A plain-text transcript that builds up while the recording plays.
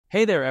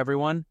Hey there,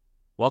 everyone.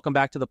 Welcome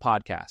back to the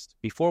podcast.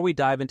 Before we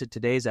dive into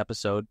today's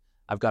episode,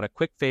 I've got a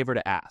quick favor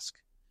to ask.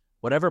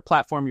 Whatever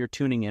platform you're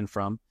tuning in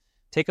from,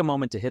 take a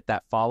moment to hit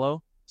that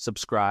follow,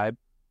 subscribe,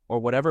 or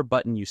whatever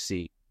button you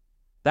see.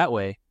 That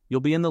way, you'll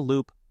be in the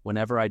loop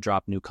whenever I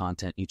drop new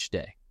content each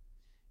day.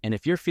 And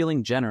if you're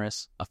feeling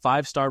generous, a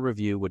 5-star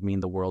review would mean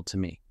the world to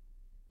me.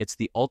 It's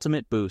the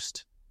ultimate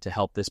boost to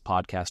help this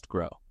podcast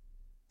grow.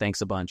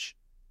 Thanks a bunch.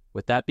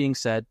 With that being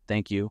said,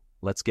 thank you.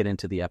 Let's get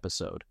into the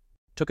episode.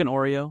 Took an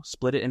Oreo,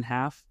 split it in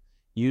half,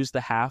 used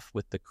the half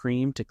with the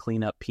cream to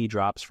clean up pee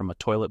drops from a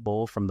toilet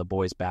bowl from the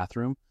boys'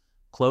 bathroom,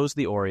 closed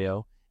the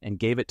Oreo, and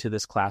gave it to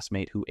this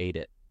classmate who ate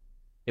it.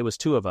 It was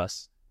 2 of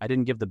us. I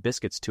didn't give the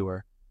biscuits to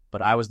her,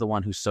 but I was the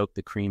one who soaked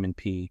the cream in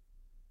pee.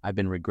 I've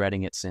been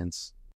regretting it since.